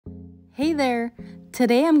Hey there!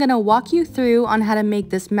 Today I'm going to walk you through on how to make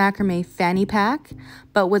this macrame fanny pack,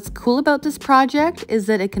 but what's cool about this project is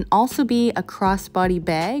that it can also be a crossbody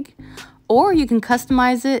bag, or you can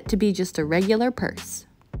customize it to be just a regular purse.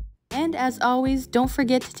 And as always, don't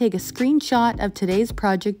forget to take a screenshot of today's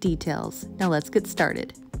project details. Now let's get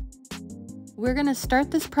started. We're going to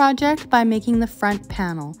start this project by making the front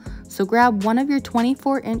panel. So grab one of your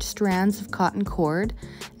 24-inch strands of cotton cord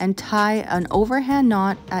and tie an overhand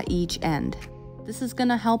knot at each end. This is going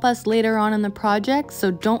to help us later on in the project,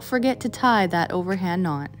 so don't forget to tie that overhand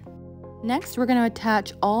knot. Next, we're going to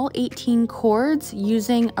attach all 18 cords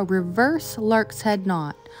using a reverse lark's head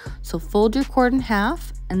knot. So fold your cord in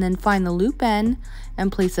half and then find the loop end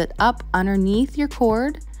and place it up underneath your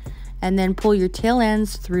cord and then pull your tail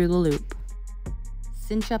ends through the loop.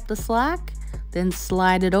 Cinch up the slack, then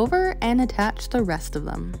slide it over and attach the rest of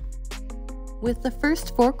them. With the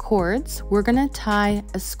first 4 cords, we're going to tie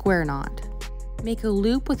a square knot. Make a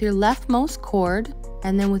loop with your leftmost cord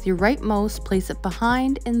and then with your rightmost place it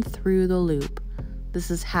behind and through the loop.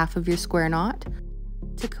 This is half of your square knot.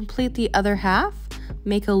 To complete the other half,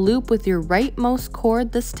 make a loop with your rightmost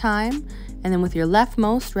cord this time and then with your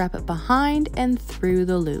leftmost wrap it behind and through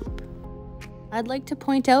the loop. I'd like to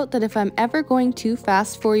point out that if I'm ever going too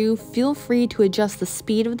fast for you, feel free to adjust the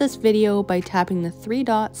speed of this video by tapping the 3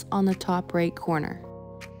 dots on the top right corner.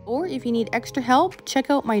 Or if you need extra help, check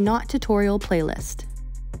out my knot tutorial playlist.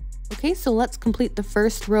 Okay, so let's complete the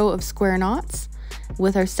first row of square knots.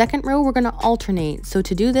 With our second row, we're going to alternate. So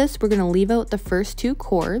to do this, we're going to leave out the first 2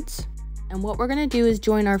 cords. And what we're going to do is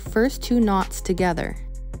join our first 2 knots together.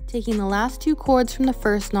 Taking the last 2 cords from the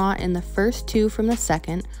first knot and the first 2 from the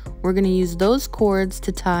second, we're going to use those cords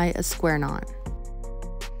to tie a square knot.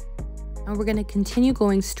 And we're going to continue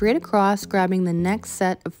going straight across, grabbing the next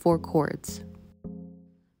set of 4 cords.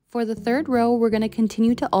 For the third row, we're going to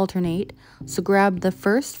continue to alternate, so grab the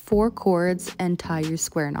first 4 cords and tie your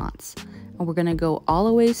square knots. And we're going to go all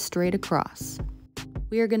the way straight across.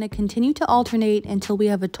 We are going to continue to alternate until we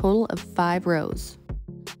have a total of 5 rows.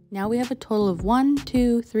 Now we have a total of 1,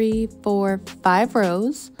 2, 3, 4, 5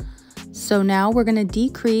 rows. So now we're going to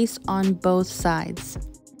decrease on both sides.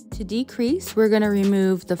 To decrease, we're going to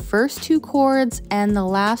remove the first 2 cords and the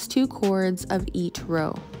last 2 cords of each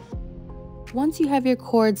row. Once you have your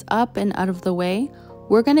cords up and out of the way,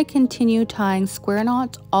 we're going to continue tying square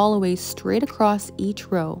knots all the way straight across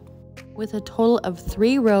each row, with a total of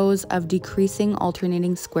 3 rows of decreasing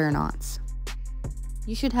alternating square knots.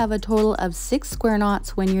 You should have a total of 6 square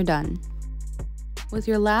knots when you're done. With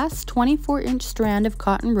your last 24-inch strand of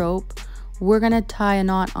cotton rope, we're going to tie a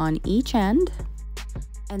knot on each end,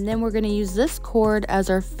 and then we're going to use this cord as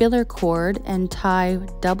our filler cord and tie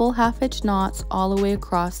double half-inch knots all the way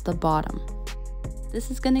across the bottom. This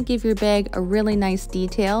is going to give your bag a really nice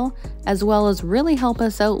detail, as well as really help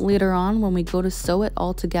us out later on when we go to sew it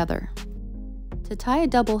all together. To tie a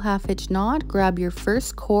double half-inch knot, grab your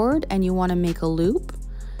first cord and you want to make a loop,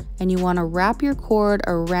 and you want to wrap your cord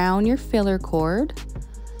around your filler cord.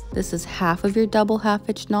 This is half of your double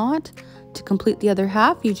half-inch knot. To complete the other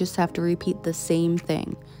half, you just have to repeat the same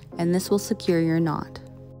thing, and this will secure your knot.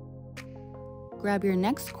 Grab your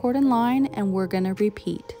next cord in line and we're going to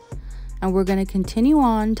repeat. And we're going to continue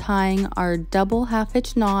on tying our double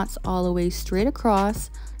half-inch knots all the way straight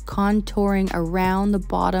across, contouring around the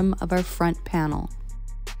bottom of our front panel.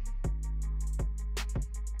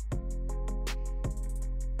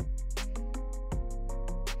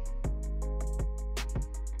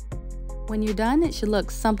 When you're done, it should look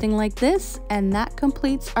something like this, and that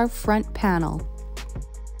completes our front panel.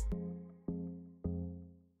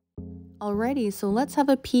 Alrighty, so let's have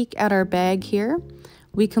a peek at our bag here.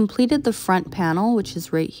 We completed the front panel, which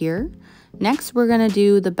is right here. Next, we're going to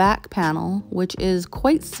do the back panel, which is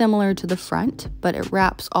quite similar to the front, but it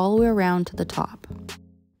wraps all the way around to the top.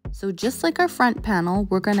 So just like our front panel,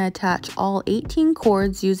 we're going to attach all 18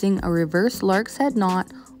 cords using a reverse lark's head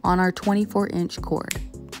knot on our 24-inch cord.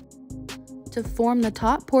 To form the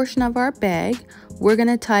top portion of our bag, we're going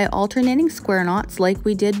to tie alternating square knots like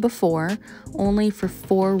we did before, only for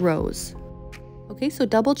 4 rows. Okay, so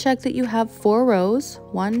double check that you have 4 rows,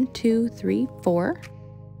 1, 2, 3, 4.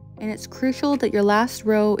 And it's crucial that your last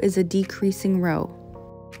row is a decreasing row.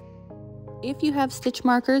 If you have stitch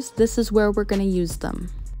markers, this is where we're going to use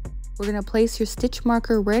them. We're going to place your stitch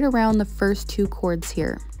marker right around the first 2 cords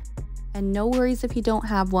here. And no worries if you don't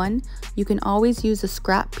have one, you can always use a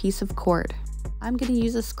scrap piece of cord. I'm going to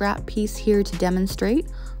use a scrap piece here to demonstrate.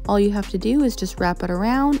 All you have to do is just wrap it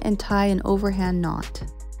around and tie an overhand knot.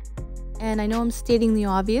 And I know I'm stating the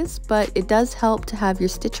obvious, but it does help to have your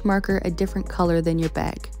stitch marker a different color than your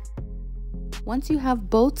bag. Once you have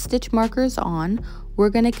both stitch markers on,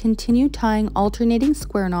 we're going to continue tying alternating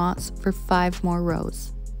square knots for 5 more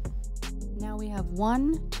rows. Now we have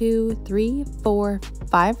 1, 2, 3, 4,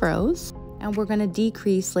 5 rows, and we're going to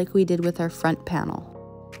decrease like we did with our front panel.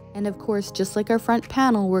 And of course, just like our front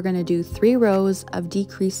panel, we're going to do 3 rows of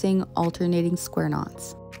decreasing alternating square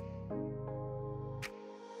knots.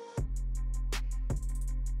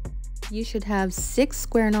 You should have 6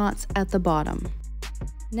 square knots at the bottom.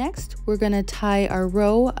 Next, we're going to tie our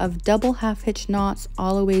row of double half hitch knots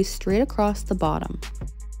all the way straight across the bottom.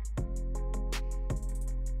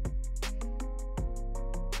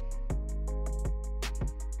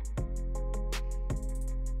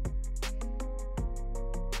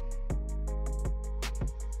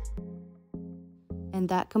 And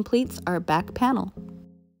that completes our back panel.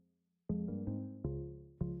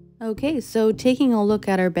 Okay, so taking a look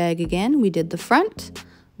at our bag again, we did the front,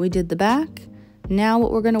 we did the back. Now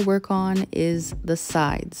what we're going to work on is the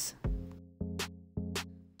sides.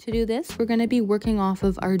 To do this, we're going to be working off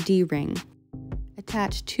of our D-ring.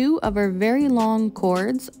 Attach 2 of our very long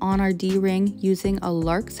cords on our D-ring using a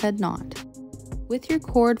lark's head knot. With your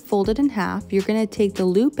cord folded in half, you're going to take the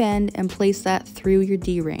loop end and place that through your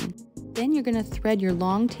D-ring. Then you're going to thread your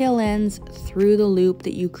long tail ends through the loop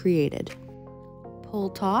that you created. Pull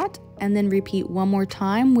taut and then repeat one more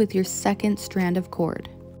time with your second strand of cord.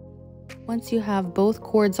 Once you have both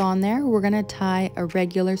cords on there, we're going to tie a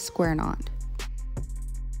regular square knot.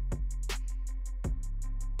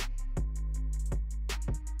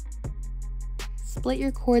 Split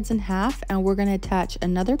your cords in half and we're going to attach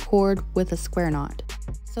another cord with a square knot.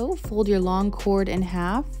 So fold your long cord in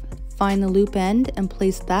half, find the loop end and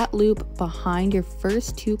place that loop behind your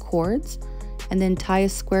first 2 cords, and then tie a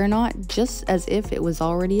square knot just as if it was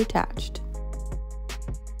already attached.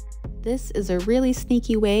 This is a really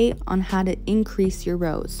sneaky way on how to increase your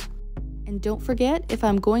rows. And don't forget, if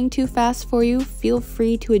I'm going too fast for you, feel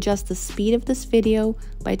free to adjust the speed of this video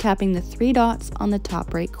by tapping the 3 dots on the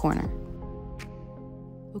top right corner.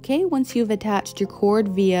 Okay, once you've attached your cord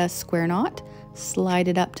via square knot, slide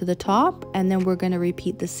it up to the top, and then we're going to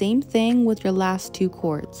repeat the same thing with your last 2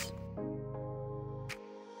 cords.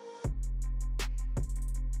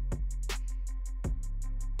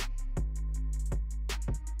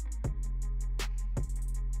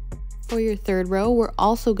 For your 3rd row, we're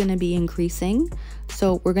also going to be increasing,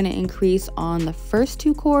 so we're going to increase on the first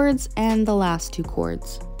 2 cords and the last 2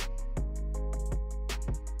 cords.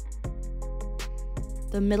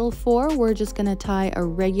 The middle 4, we're just going to tie a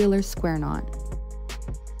regular square knot.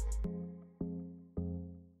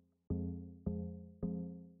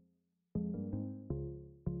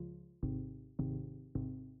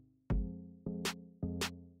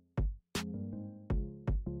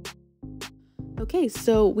 Okay,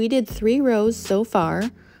 so we did 3 rows so far.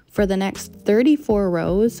 For the next 34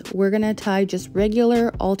 rows, we're going to tie just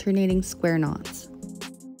regular alternating square knots.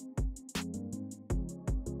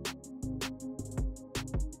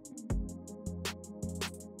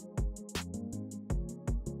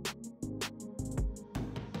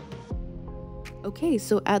 Okay,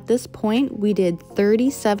 so at this point, we did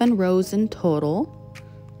 37 rows in total,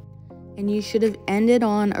 and you should have ended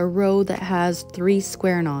on a row that has 3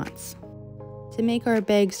 square knots. To make our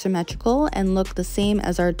bag symmetrical and look the same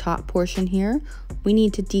as our top portion here, we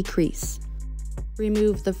need to decrease.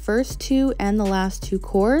 Remove the first 2 and the last 2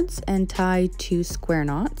 cords and tie 2 square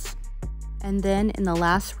knots. And then in the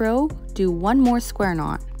last row, do 1 more square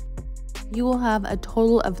knot. You will have a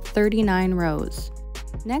total of 39 rows.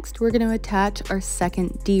 Next, we're going to attach our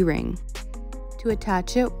second D-ring. To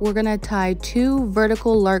attach it, we're going to tie 2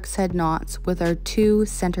 vertical lark's head knots with our 2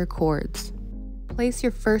 center cords. Place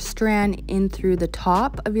your first strand in through the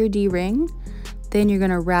top of your D-ring, then you're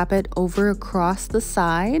going to wrap it over across the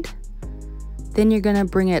side, then you're going to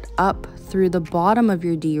bring it up through the bottom of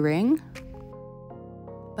your D-ring,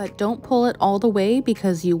 but don't pull it all the way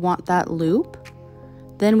because you want that loop.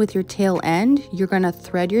 Then with your tail end, you're going to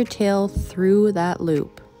thread your tail through that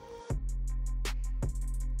loop.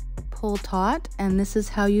 Pull taut, and this is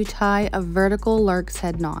how you tie a vertical lark's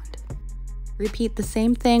head knot. Repeat the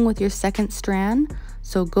same thing with your second strand,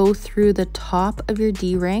 so go through the top of your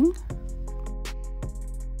D-ring.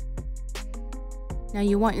 Now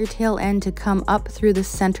you want your tail end to come up through the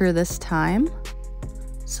center this time,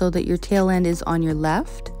 so that your tail end is on your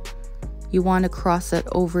left. You want to cross it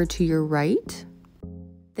over to your right.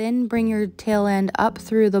 Then bring your tail end up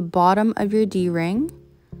through the bottom of your D-ring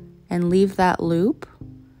and leave that loop.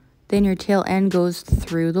 Then your tail end goes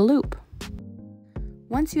through the loop.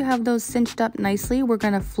 Once you have those cinched up nicely, we're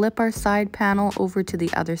going to flip our side panel over to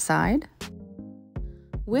the other side.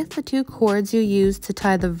 With the 2 cords you use to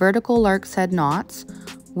tie the vertical lark's head knots,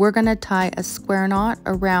 we're going to tie a square knot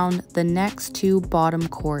around the next 2 bottom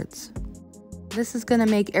cords. This is going to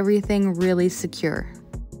make everything really secure.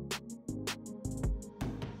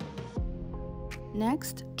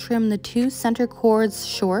 Next, trim the 2 center cords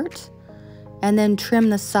short, and then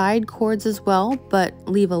trim the side cords as well, but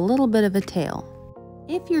leave a little bit of a tail.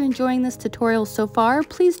 If you're enjoying this tutorial so far,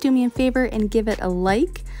 please do me a favor and give it a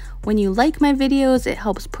like. When you like my videos, it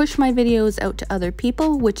helps push my videos out to other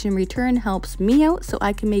people, which in return helps me out so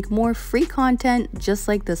I can make more free content just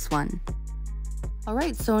like this one.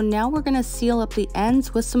 Alright, so now we're going to seal up the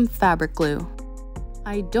ends with some fabric glue.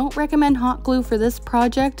 I don't recommend hot glue for this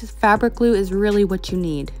project. Fabric glue is really what you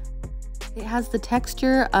need. It has the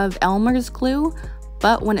texture of Elmer's glue,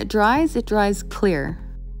 but when it dries clear.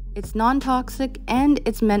 It's non-toxic and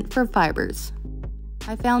it's meant for fibers.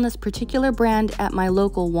 I found this particular brand at my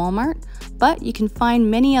local Walmart, but you can find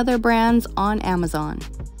many other brands on Amazon.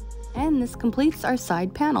 And this completes our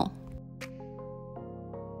side panel.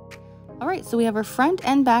 Alright, so we have our front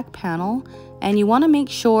and back panel, and you want to make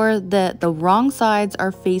sure that the wrong sides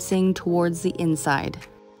are facing towards the inside,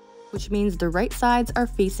 which means the right sides are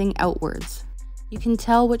facing outwards. You can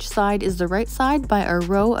tell which side is the right side by a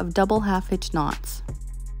row of double half-hitch knots.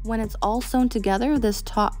 When it's all sewn together, this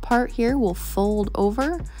top part here will fold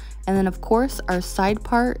over, and then of course our side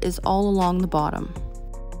part is all along the bottom.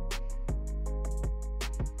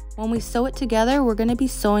 When we sew it together, we're going to be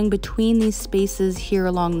sewing between these spaces here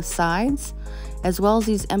along the sides, as well as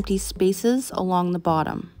these empty spaces along the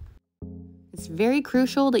bottom. It's very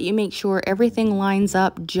crucial that you make sure everything lines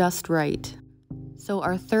up just right. So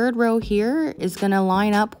our third row here is going to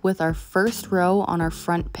line up with our first row on our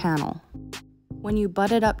front panel. When you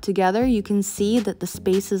butt it up together, you can see that the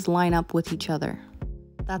spaces line up with each other.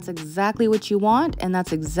 That's exactly what you want, and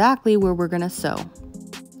that's exactly where we're going to sew.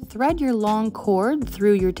 Thread your long cord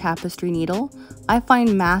through your tapestry needle. I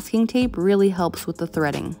find masking tape really helps with the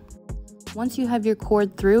threading. Once you have your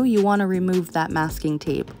cord through, you want to remove that masking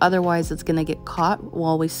tape, otherwise it's going to get caught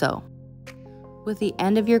while we sew. With the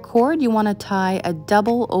end of your cord, you want to tie a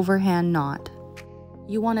double overhand knot.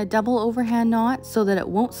 You want a double overhand knot so that it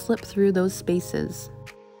won't slip through those spaces.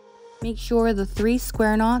 Make sure the 3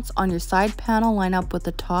 square knots on your side panel line up with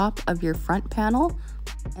the top of your front panel,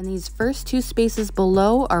 and these first 2 spaces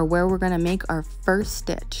below are where we're going to make our first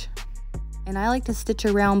stitch. And I like to stitch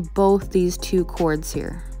around both these 2 cords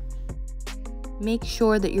here. Make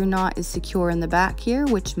sure that your knot is secure in the back here,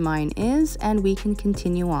 which mine is, and we can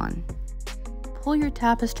continue on. Pull your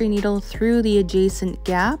tapestry needle through the adjacent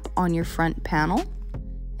gap on your front panel,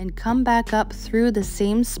 and come back up through the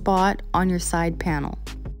same spot on your side panel.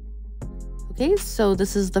 Okay, so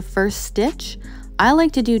this is the first stitch. I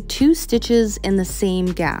like to do 2 stitches in the same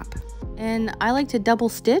gap. And I like to double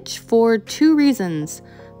stitch for 2 reasons.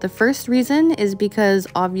 The first reason is because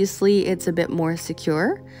obviously it's a bit more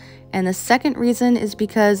secure. And the second reason is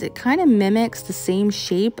because it kind of mimics the same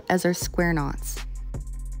shape as our square knots.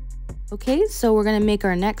 Okay, so we're going to make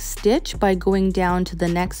our next stitch by going down to the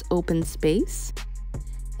next open space,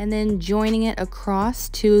 and then joining it across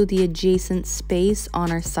to the adjacent space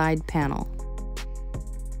on our side panel.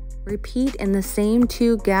 Repeat in the same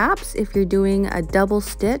 2 gaps if you're doing a double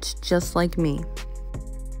stitch just like me.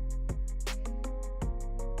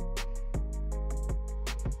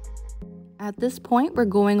 At this point, we're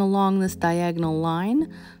going along this diagonal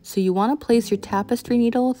line, so you want to place your tapestry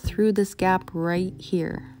needle through this gap right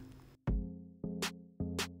here.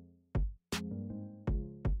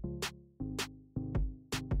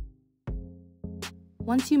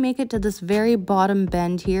 Once you make it to this very bottom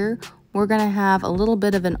bend here, we're going to have a little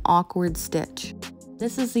bit of an awkward stitch.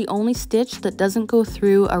 This is the only stitch that doesn't go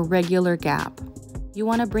through a regular gap. You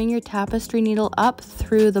want to bring your tapestry needle up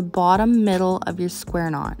through the bottom middle of your square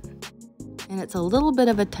knot. And it's a little bit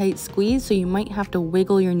of a tight squeeze, so you might have to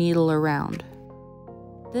wiggle your needle around.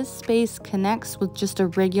 This space connects with just a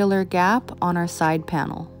regular gap on our side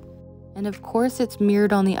panel. And of course it's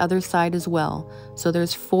mirrored on the other side as well, so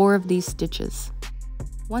there's 4 of these stitches.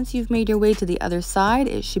 Once you've made your way to the other side,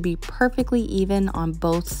 it should be perfectly even on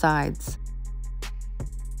both sides.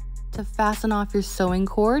 To fasten off your sewing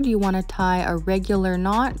cord, you want to tie a regular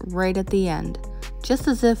knot right at the end, just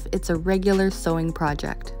as if it's a regular sewing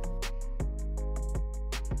project.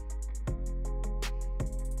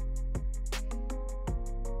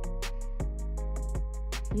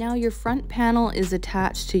 Now your front panel is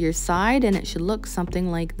attached to your side, and it should look something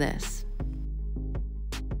like this.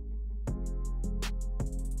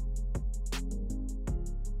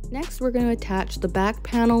 Next, we're going to attach the back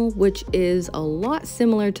panel, which is a lot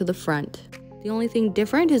similar to the front. The only thing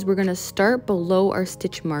different is we're going to start below our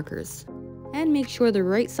stitch markers and make sure the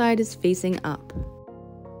right side is facing up.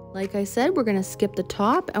 Like I said, we're going to skip the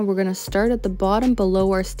top and we're going to start at the bottom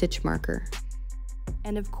below our stitch marker.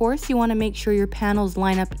 And of course, you want to make sure your panels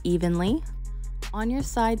line up evenly. On your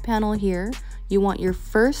side panel here, you want your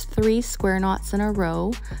first 3 square knots in a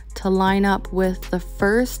row to line up with the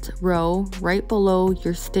first row right below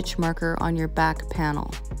your stitch marker on your back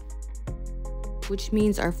panel. Which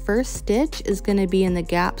means our first stitch is going to be in the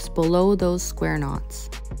gaps below those square knots.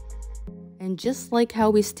 And just like how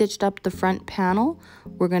we stitched up the front panel,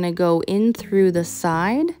 we're going to go in through the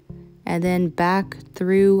side and then back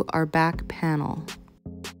through our back panel.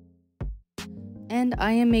 And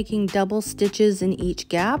I am making double stitches in each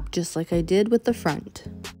gap, just like I did with the front.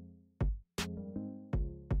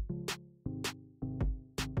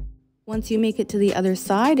 Once you make it to the other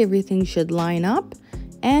side, everything should line up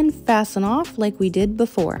and fasten off like we did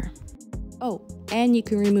before. Oh, and you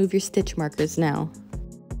can remove your stitch markers now.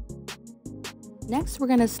 Next, we're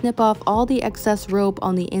going to snip off all the excess rope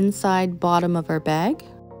on the inside bottom of our bag,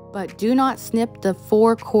 but do not snip the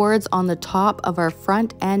 4 cords on the top of our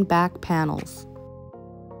front and back panels.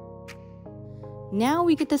 Now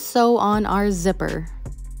we get to sew on our zipper.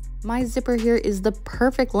 My zipper here is the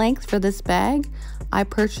perfect length for this bag. I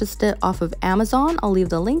purchased it off of Amazon. I'll leave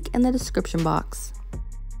the link in the description box.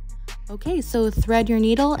 Okay, so thread your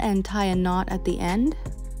needle and tie a knot at the end.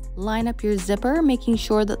 Line up your zipper, making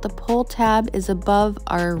sure that the pull tab is above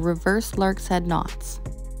our reverse lark's head knots.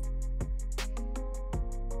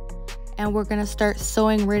 And we're going to start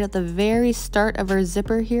sewing right at the very start of our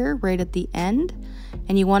zipper here, right at the end.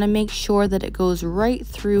 And you want to make sure that it goes right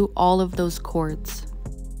through all of those cords.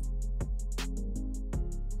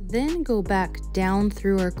 Then go back down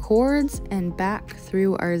through our cords and back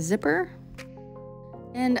through our zipper.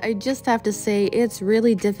 And I just have to say, it's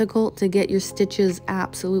really difficult to get your stitches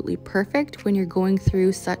absolutely perfect when you're going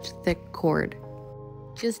through such thick cord.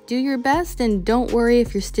 Just do your best and don't worry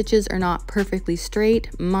if your stitches are not perfectly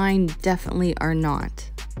straight. Mine definitely are not.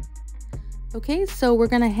 Okay, so we're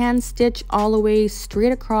going to hand stitch all the way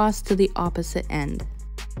straight across to the opposite end.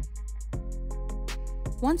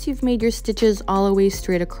 Once you've made your stitches all the way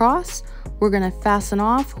straight across, we're going to fasten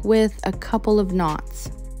off with a couple of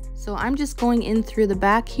knots. So I'm just going in through the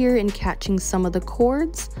back here and catching some of the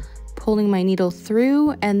cords, pulling my needle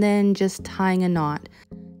through, and then just tying a knot.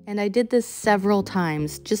 And I did this several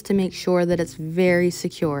times just to make sure that it's very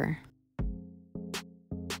secure.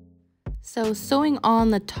 So sewing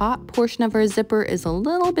on the top portion of our zipper is a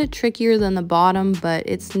little bit trickier than the bottom, but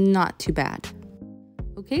it's not too bad.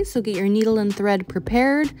 Okay, so get your needle and thread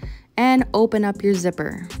prepared and open up your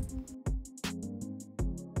zipper.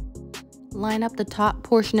 Line up the top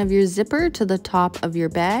portion of your zipper to the top of your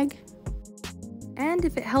bag. And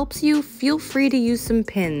if it helps you, feel free to use some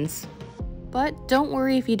pins. But don't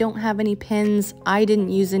worry if you don't have any pins. I didn't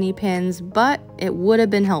use any pins, but it would have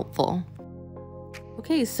been helpful.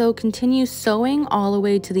 Okay, so continue sewing all the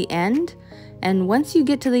way to the end. And once you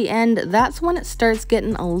get to the end, that's when it starts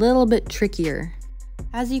getting a little bit trickier.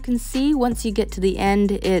 As you can see, once you get to the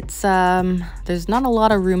end, it's there's not a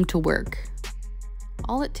lot of room to work.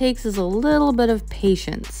 All it takes is a little bit of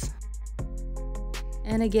patience.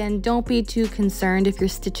 And again, don't be too concerned if your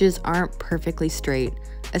stitches aren't perfectly straight,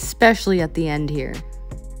 especially at the end here.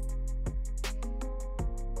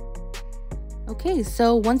 Okay,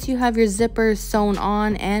 so once you have your zipper sewn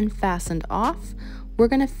on and fastened off, we're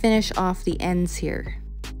going to finish off the ends here.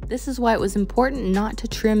 This is why it was important not to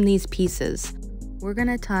trim these pieces. We're going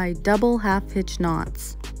to tie double half hitch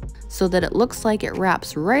knots so that it looks like it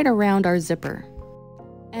wraps right around our zipper.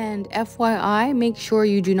 And FYI, make sure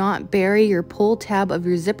you do not bury your pull tab of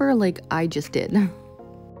your zipper like I just did.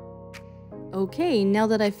 Okay, now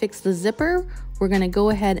that I fixed the zipper, we're going to go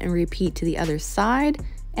ahead and repeat to the other side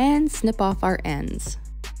and snip off our ends.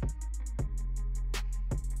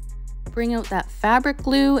 Bring out that fabric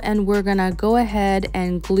glue and we're going to go ahead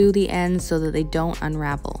and glue the ends so that they don't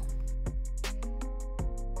unravel.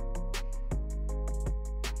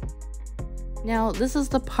 Now, this is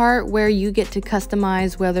the part where you get to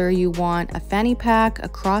customize whether you want a fanny pack, a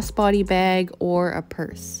crossbody bag, or a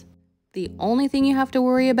purse. The only thing you have to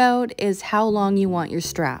worry about is how long you want your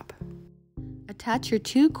strap. Attach your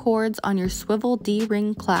 2 cords on your swivel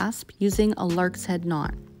D-ring clasp using a lark's head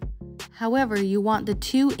knot. However, you want the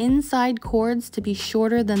 2 inside cords to be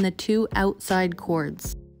shorter than the 2 outside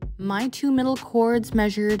cords. My 2 middle cords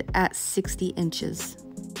measured at 60 inches.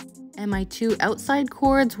 And my 2 outside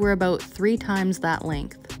cords were about 3 times that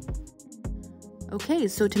length. Okay,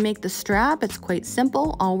 so to make the strap, it's quite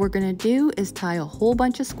simple. All we're going to do is tie a whole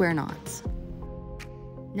bunch of square knots.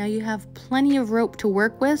 Now you have plenty of rope to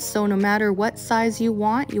work with, so no matter what size you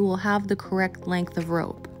want, you will have the correct length of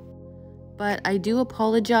rope. But I do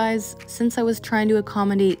apologize, since I was trying to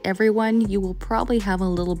accommodate everyone, you will probably have a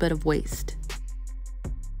little bit of waste.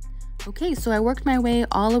 Okay, so I worked my way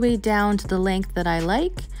all the way down to the length that I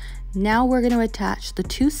like. Now we're going to attach the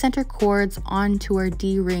 2 center cords onto our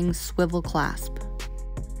D-ring swivel clasp.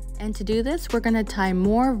 And to do this, we're going to tie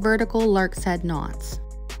more vertical lark's head knots.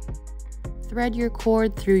 Thread your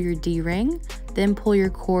cord through your D-ring, then pull your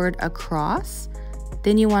cord across.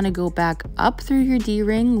 Then you want to go back up through your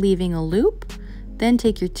D-ring, leaving a loop. Then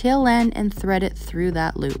take your tail end and thread it through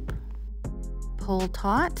that loop. Pull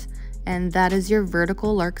taut, and that is your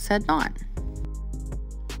vertical lark's head knot.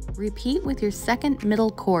 Repeat with your second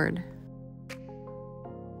middle cord.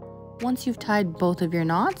 Once you've tied both of your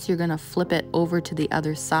knots, you're going to flip it over to the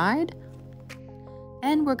other side.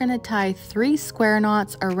 And we're going to tie 3 square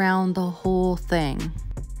knots around the whole thing.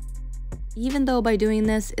 Even though by doing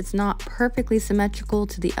this, it's not perfectly symmetrical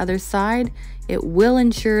to the other side, it will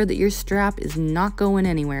ensure that your strap is not going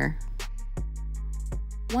anywhere.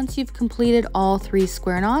 Once you've completed all 3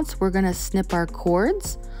 square knots, we're going to snip our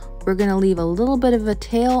cords. We're going to leave a little bit of a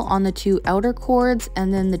tail on the 2 outer cords,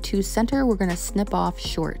 and then the 2 center we're going to snip off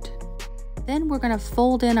short. Then we're going to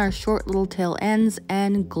fold in our short little tail ends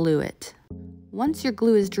and glue it. Once your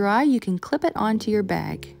glue is dry, you can clip it onto your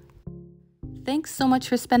bag. Thanks so much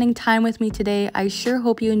for spending time with me today. I sure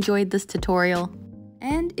hope you enjoyed this tutorial.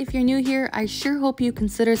 And if you're new here, I sure hope you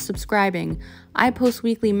consider subscribing. I post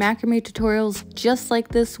weekly macrame tutorials just like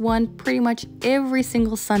this one pretty much every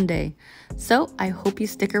single Sunday. So I hope you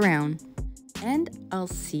stick around. And I'll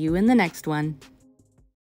see you in the next one.